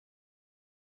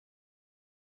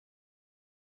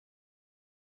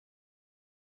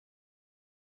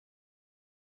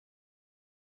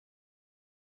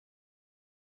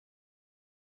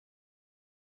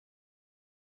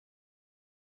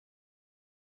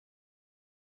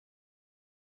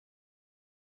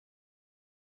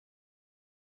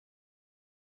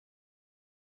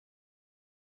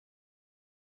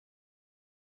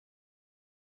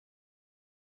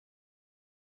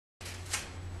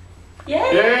Yay!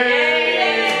 Yay!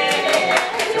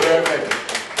 Terrific.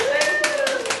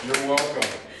 You're welcome.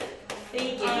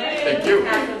 Thank you. Thank you.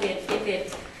 Half of it, keep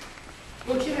it.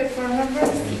 We'll keep it for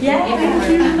numbers? Yeah. Thank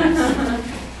you.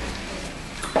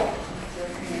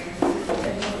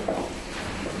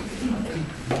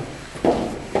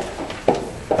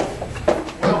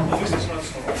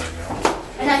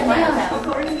 That's my house.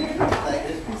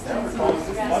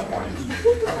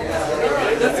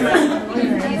 That's my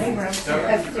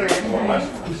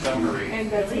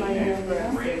and that's my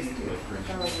neighbor.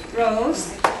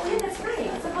 Rose. Yeah, that's right.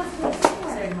 It's supposed to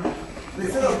be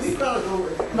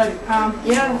somewhere. But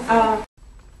yeah.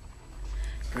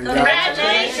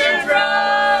 Congratulations,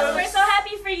 Rose! We're so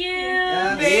happy for you!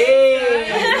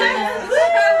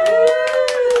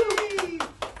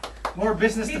 More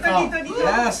business to come.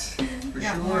 Yes, for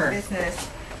Yeah, sure. more business.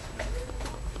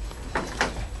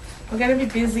 We're gonna be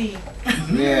busy.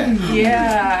 Yeah.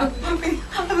 Yeah. I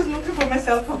was looking for my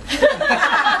cell phone.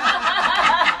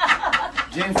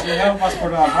 James, you help us for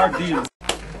the hard deals.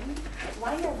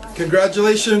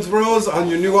 Congratulations, Rose, on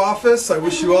your new office. I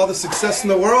wish you all the success in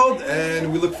the world,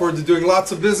 and we look forward to doing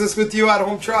lots of business with you at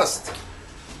Home Trust.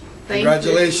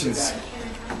 Congratulations.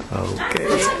 Okay.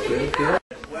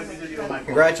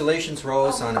 Congratulations,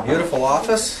 Rose, on a beautiful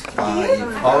office.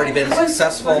 You've already been a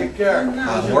successful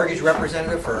mortgage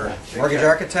representative for mortgage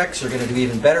architects. You're going to do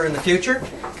even better in the future.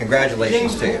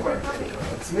 Congratulations to you.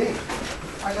 That's me.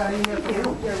 I got an email from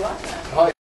you. You're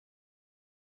welcome.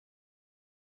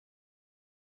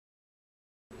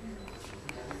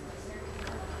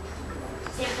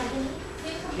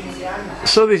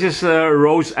 So this is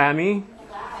Rose Amy.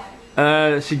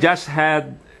 She just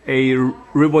had a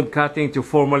ribbon cutting to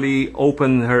formally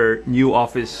open her new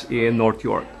office in North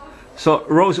York. So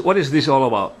Rose, what is this all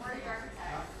about?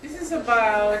 This is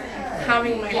about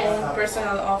having my own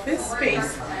personal office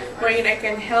space wherein I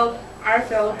can help our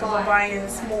fellow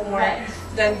kababayans more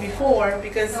than before,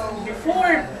 because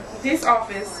before this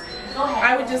office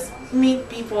I would just meet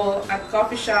people at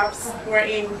coffee shops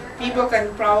wherein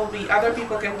other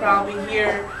people can probably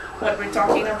hear what we're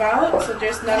talking about, so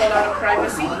there's not a lot of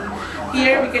privacy.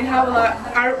 Here we can have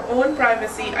our own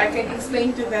privacy. I can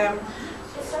explain to them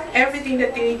everything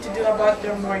that they need to do about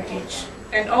their mortgage.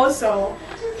 And also,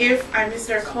 if I miss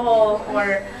their call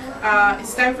or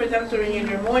it's time for them to renew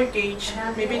their mortgage,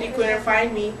 maybe they couldn't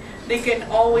find me, they can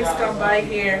always come by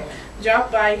here, drop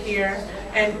by here,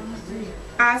 and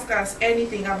ask us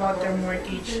anything about their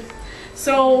mortgage.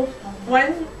 So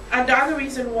the other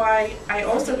reason why I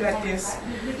also got this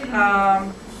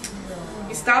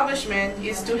establishment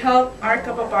is to help our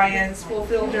kababayans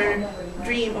fulfill their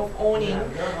dream of owning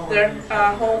their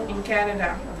home in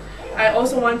Canada. I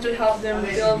also want to help them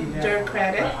build their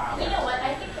credit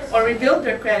or rebuild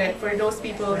their credit for those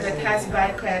people that has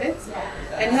bad credit,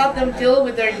 and help them deal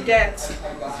with their debt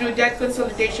through debt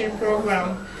consolidation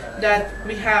program that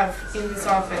we have in this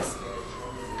office.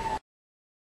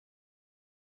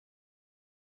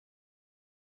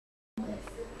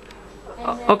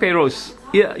 Okay, Rose.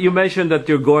 Yeah, you mentioned that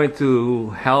you're going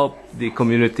to help the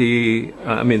community.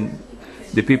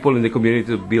 The people in the community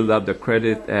to build up their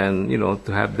credit and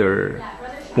to have their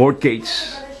mortgage.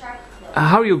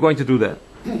 How are you going to do that?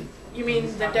 You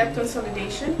mean the debt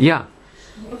consolidation? Yeah.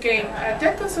 Okay,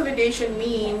 debt consolidation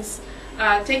means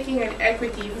taking an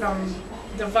equity from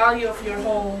the value of your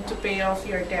home to pay off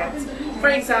your debt. For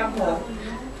example,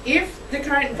 if the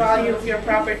current value of your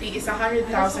property is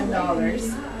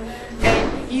 $100,000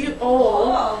 and you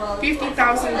owe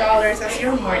 $50,000 as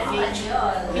your mortgage,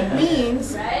 it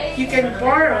means you can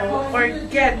borrow or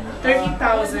get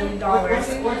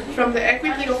 $30,000 from the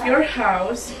equity of your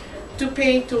house to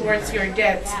pay towards your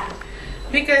debt.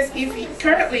 Because if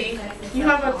currently you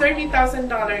have a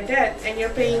 $30,000 debt and you're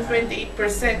paying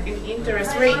 28% in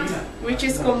interest rate, which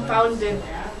is compounded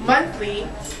monthly,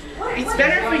 it's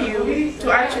better for you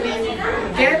to actually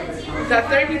get the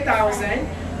 $30,000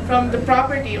 from the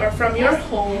property or from your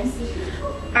home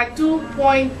at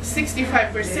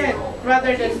 2.65%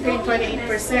 rather than pay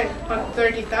 28% on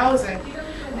 $30,000.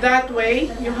 That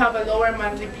way you have a lower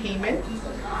monthly payment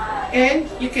and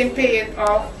you can pay it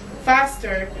off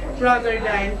faster rather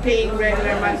than paying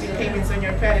regular monthly payments on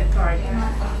your credit card.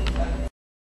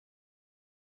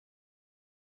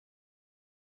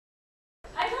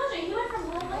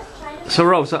 So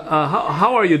Rose,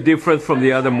 how are you different from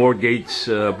the other mortgage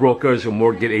brokers or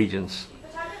mortgage agents?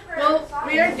 Well,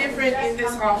 we are different in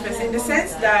this office in the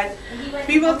sense that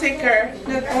we will take care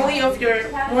not only of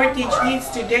your mortgage needs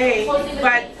today,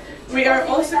 but we are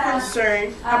also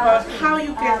concerned about how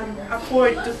you can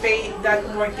afford to pay that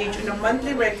mortgage on a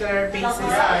monthly regular basis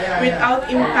without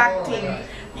impacting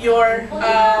your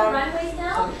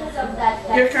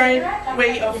current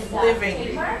way of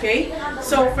living. Okay,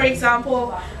 so for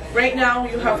example, right now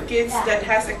you have kids that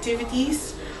has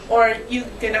activities, or you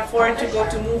can afford to go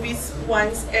to movies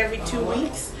once every 2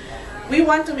 weeks. We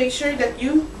want to make sure that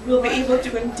you will be able to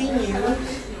continue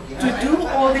to do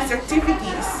all these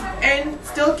activities and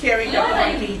still carry that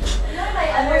mortgage.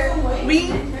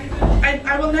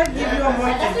 I will not give you a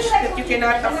mortgage that you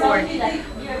cannot afford.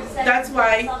 That's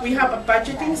why we have a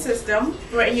budgeting system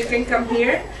where you can come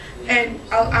here and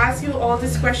I'll ask you all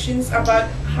these questions about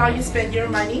how you spend your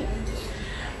money,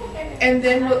 and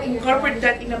then we'll incorporate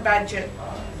that in a budget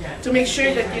to make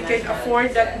sure that you can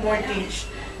afford that mortgage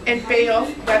and pay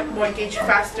off that mortgage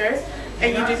faster,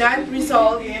 and you do not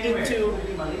result into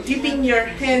dipping your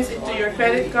hands into your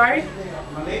credit card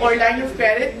or line of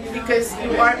credit because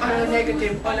you are on a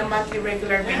negative on a monthly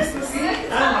regular basis.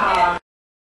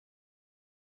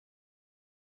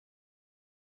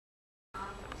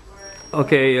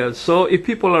 Okay, so if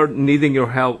people are needing your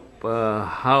help,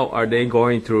 how are they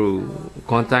going to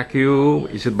contact you?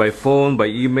 Is it by phone, by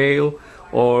email,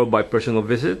 or by personal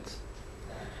visit?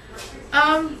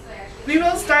 We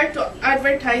will start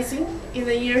advertising in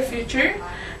the near future,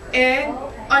 and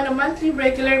on a monthly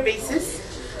regular basis,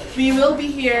 we will be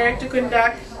here to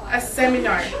conduct a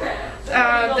seminar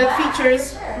that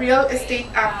features real estate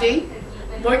update,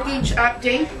 mortgage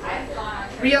update,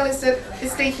 real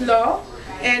estate law,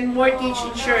 and mortgage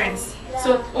insurance.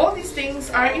 So all these things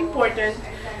are important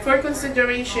for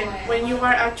consideration when you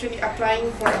are actually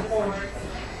applying for a home.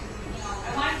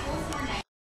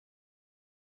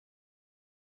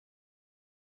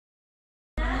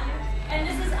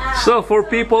 So for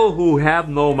people who have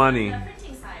no money,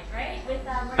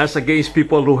 as against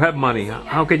people who have money,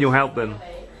 how can you help them?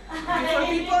 For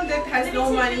people that has no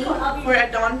money for a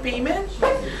down payment,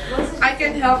 I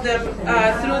can help them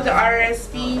through the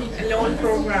RSP loan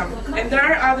program. And there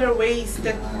are other ways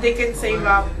that they can save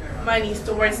up monies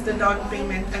towards the down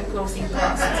payment and closing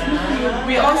costs.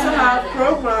 We also have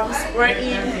programs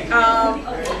wherein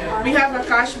we have a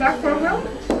cashback program,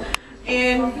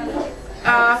 and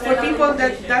for people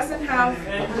that does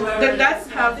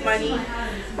have money,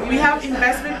 we have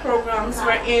investment programs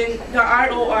wherein the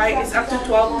ROI is up to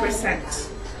 12%.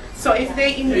 So if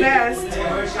they invest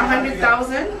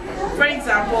 100,000, for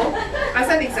example, as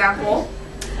an example,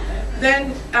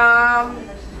 then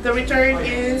the return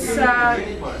is up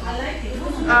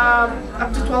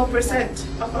to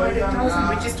 12% of 100,000,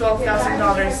 which is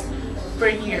 $12,000 per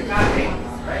year.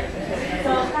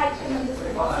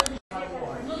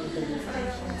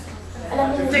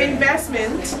 The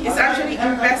investment is actually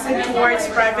invested towards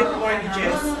private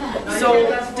mortgages. So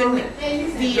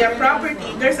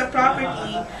there's a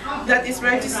property that is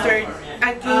registered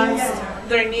against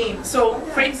their name. So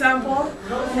for example,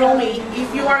 Romy,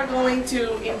 if you are going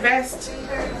to invest,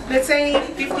 let's say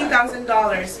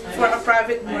 $50,000 for a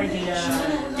private mortgage,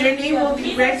 your name will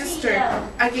be registered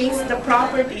against the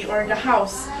property or the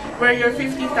house where your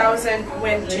 $50,000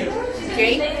 went to.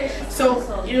 Okay?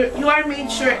 So you are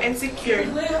made sure and secure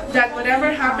that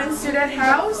whatever happens to that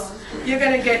house, you're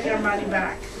going to get your money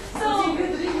back.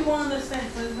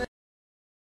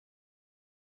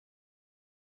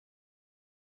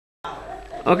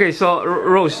 Okay, so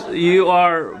Rose, you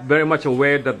are very much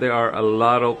aware that there are a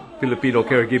lot of Filipino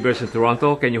caregivers in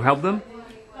Toronto. Can you help them?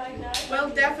 Well,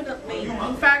 definitely.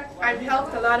 In fact, I've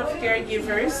helped a lot of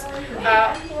caregivers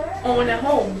own a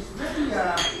home.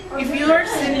 If your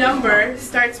SIN number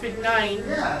starts with 9,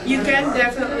 you can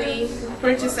definitely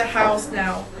purchase a house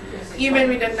now, even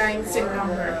with a 9 SIN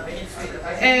number.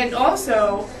 And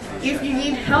also, if you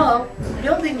need help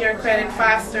building your credit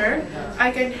faster,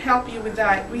 I can help you with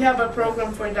that. We have a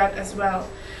program for that as well.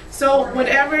 So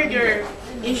whatever your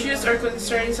issues or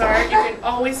concerns are, you can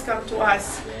always come to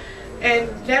us and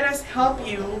let us help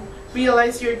you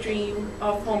realize your dream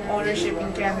of home ownership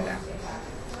in Canada.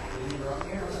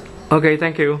 Okay,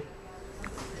 thank you.